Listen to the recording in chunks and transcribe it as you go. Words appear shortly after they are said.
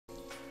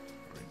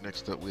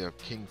Next up, we have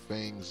King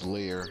Fang's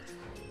Lair.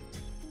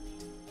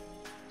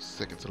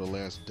 Second to the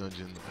last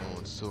dungeon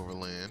on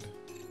Silverland.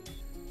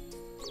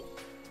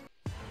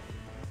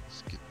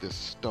 Let's get this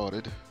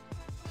started.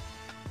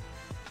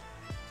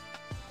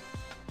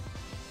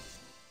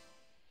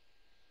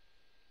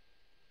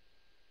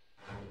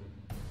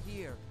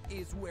 Here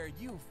is where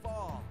you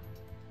fall.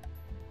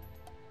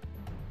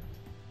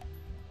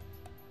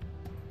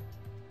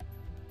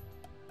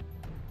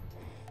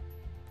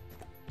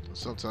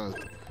 Sometimes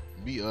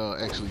me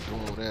actually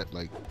doing that,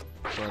 like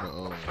trying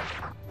to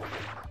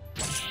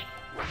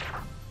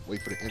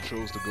wait for the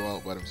intros to go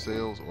out by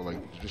themselves, or like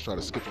just try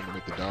to skip them to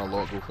make the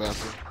dialogue go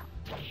faster.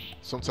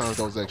 Sometimes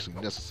that was actually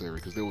necessary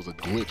because there was a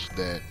glitch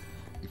that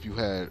if you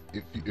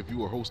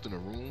were hosting a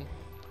room,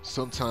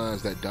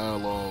 sometimes that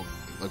dialogue,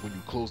 like when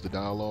you close the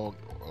dialogue,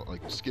 or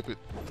like you skip it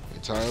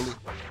entirely,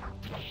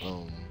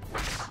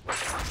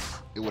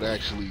 it would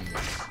actually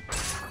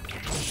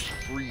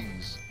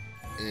freeze,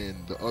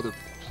 and the other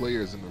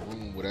players in the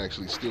room would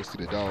actually still see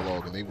the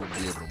dialogue, and they wouldn't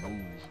be able to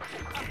move,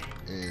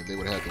 and they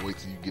would have to wait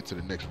till you get to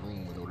the next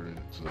room in order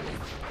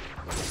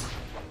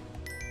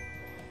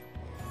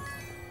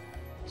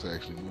to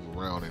actually move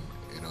around and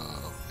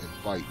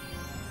fight.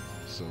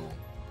 So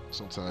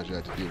sometimes you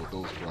have to deal with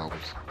those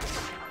problems.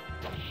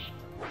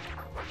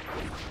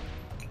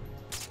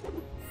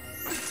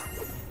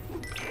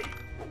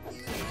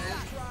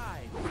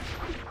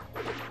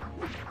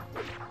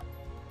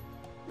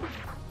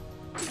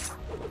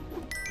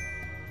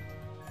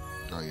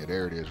 Oh yeah,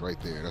 there it is right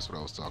there. That's what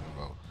I was talking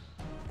about.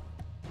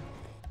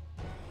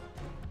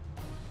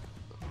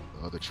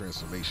 The other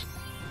transformation.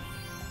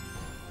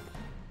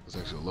 It's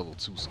actually a level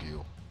 2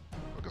 skill.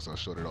 I guess I'll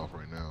shut it off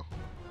right now.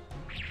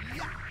 I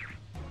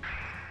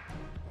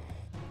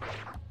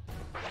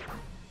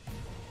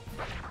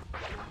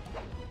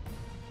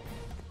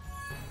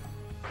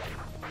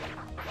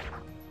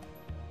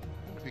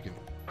wonder if he can...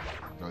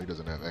 No, he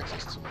doesn't have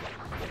access to it.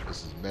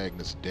 This is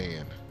Magnus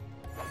Dan.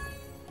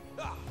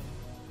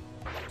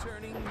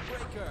 Turning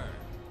breaker.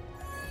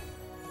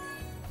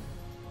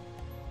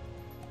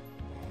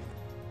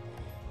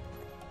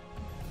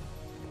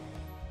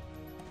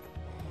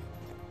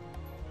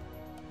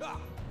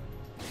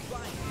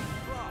 Blinding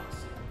cross.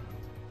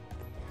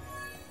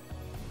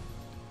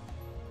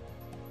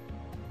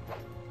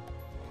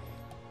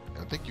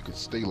 I think you could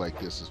stay like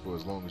this for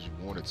as long as you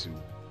wanted to,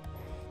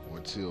 or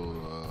until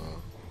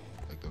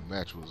like the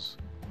match was,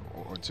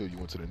 or until you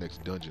went to the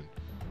next dungeon.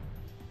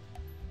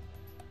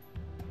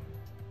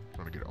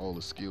 Trying to get all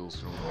the skills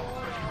from. I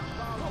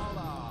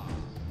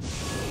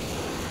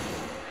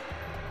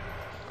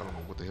don't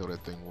know what the hell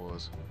that thing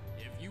was.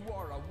 If you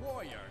are a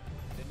warrior,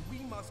 then we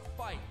must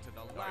fight to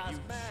the last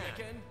man.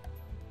 Chicken?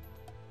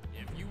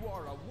 If you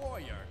are a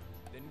warrior,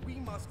 then we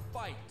must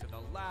fight to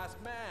the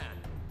last man.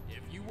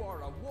 If you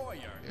are a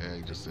warrior, yeah,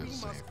 he just said we the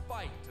same. must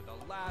fight to the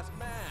last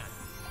man.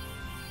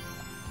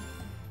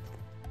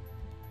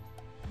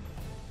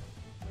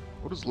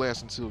 What does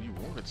last until you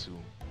wanted to?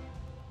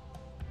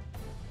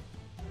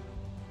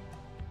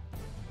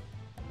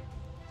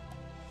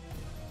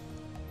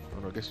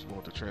 I guess you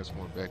want to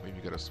transform back. Maybe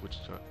you gotta switch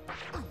to.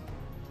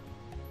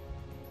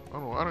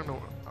 I don't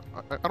know.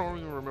 I don't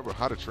even remember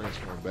how to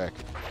transform back.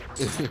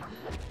 It's a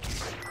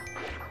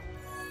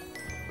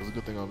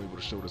good thing I'm able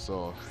to show this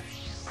off.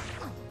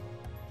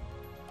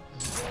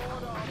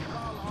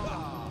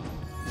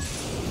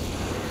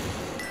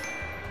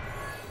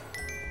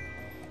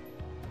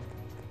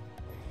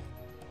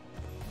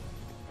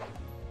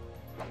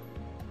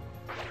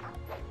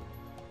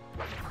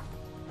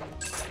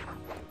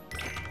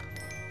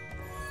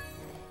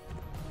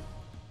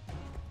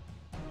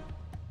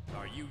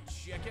 Are you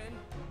chicken?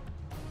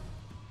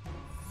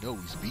 No,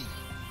 he's beef.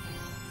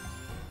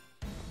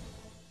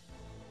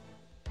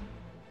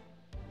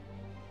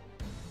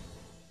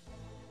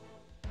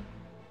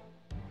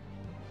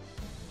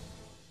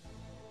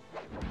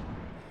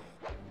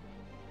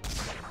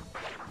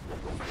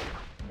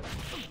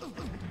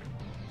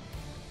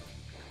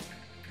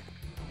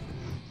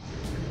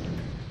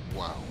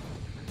 Wow.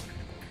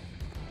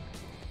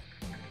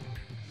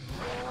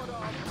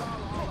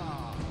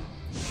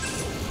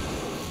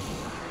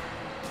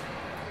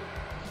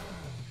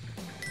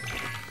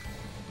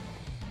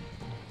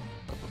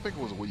 I think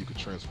it was a way you could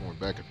transform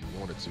back if you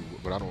wanted to,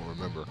 but I don't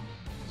remember,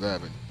 because I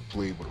haven't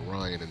played with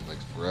Ryan in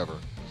like forever.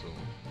 So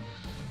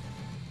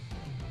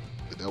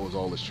that was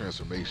all his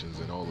transformations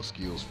and all the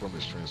skills from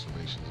his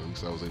transformations. At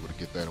least I was able to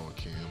get that on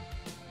cam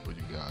for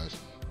you guys.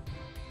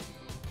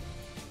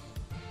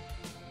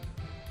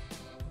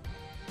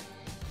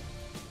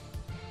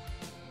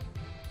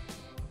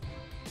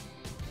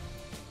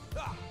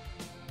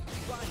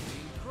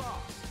 Blinding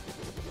cross.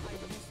 I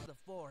miss the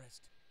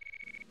forest.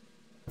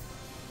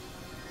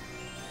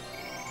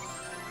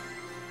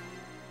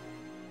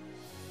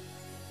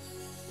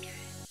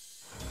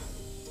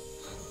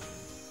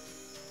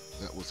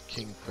 That was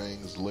King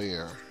Fang's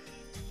Lair.